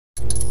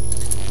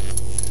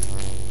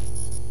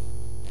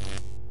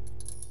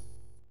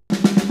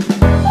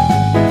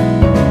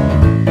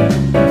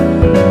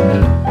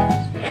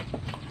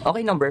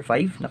Okay, number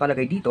 5,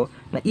 nakalagay dito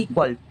na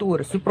equal to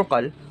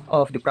reciprocal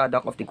of the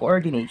product of the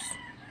coordinates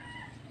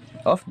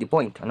of the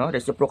point. Ano?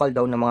 Reciprocal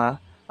daw ng mga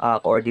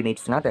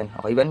coordinates natin.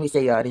 Okay, when we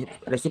say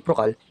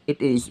reciprocal,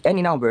 it is any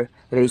number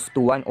raised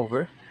to 1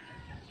 over,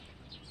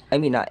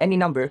 any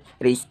number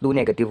raised to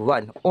negative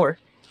 1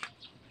 or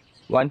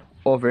 1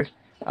 over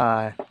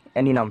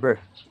any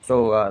number.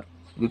 So,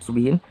 ibig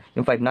sabihin,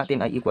 yung 5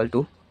 natin ay equal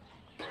to,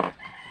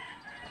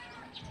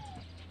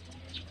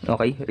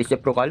 okay,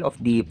 reciprocal of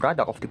the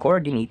product of the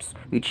coordinates,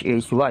 which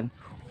is 1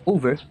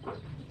 over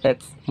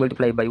x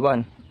multiplied by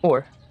 1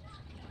 or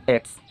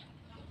x,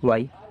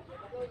 y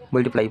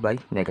multiplied by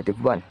negative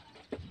 1.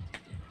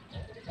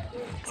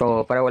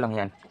 So, pareho lang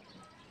yan.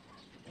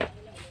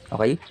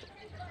 Okay?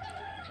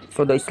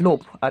 So, the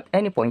slope at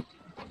any point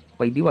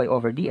by dy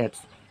over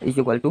dx is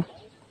equal to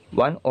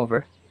 1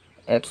 over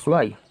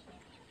xy.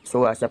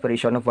 So,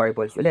 separation of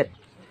variables ulit.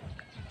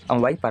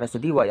 Ang y para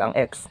sa dy, ang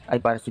x ay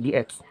para sa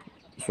dx.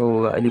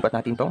 So, ilipat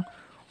natin tong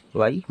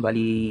y,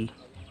 bali,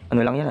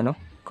 ano lang yan,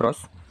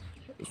 cross.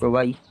 So,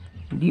 y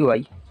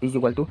dy is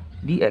equal to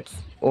dx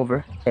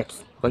over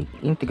x. Okay,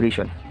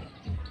 integration.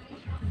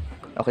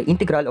 Okay,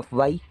 integral of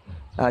y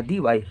dy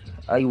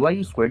ay y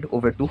squared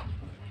over 2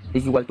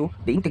 is equal to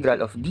the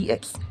integral of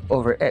dx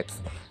over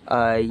x,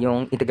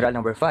 yung integral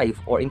number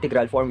 5 or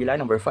integral formula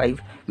number 5,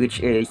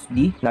 which is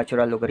the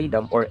natural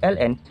logarithm or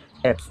ln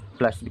x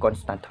plus the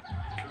constant.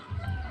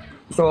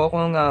 So,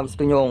 kung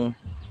gusto nyong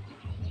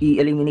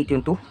i-eliminate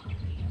yung 2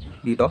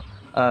 dito,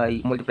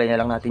 multiply na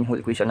lang natin yung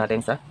whole equation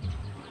natin sa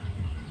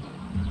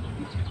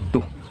 2.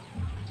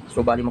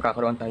 So, bali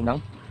magkakaroon tayo ng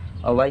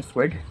y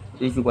squared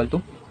is equal to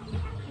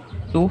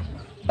 2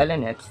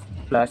 ln x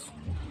plus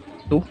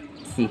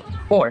 2c,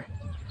 or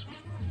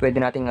pwede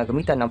natin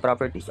gamitan ng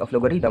properties of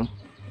logarithm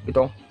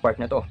itong part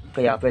na to.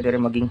 Kaya pwede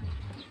rin maging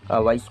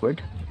y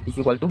squared is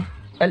equal to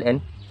ln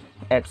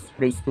x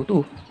raised to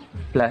 2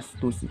 plus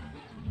 2c.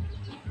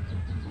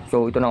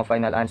 So, ito na ang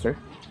final answer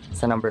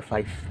sa number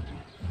 5.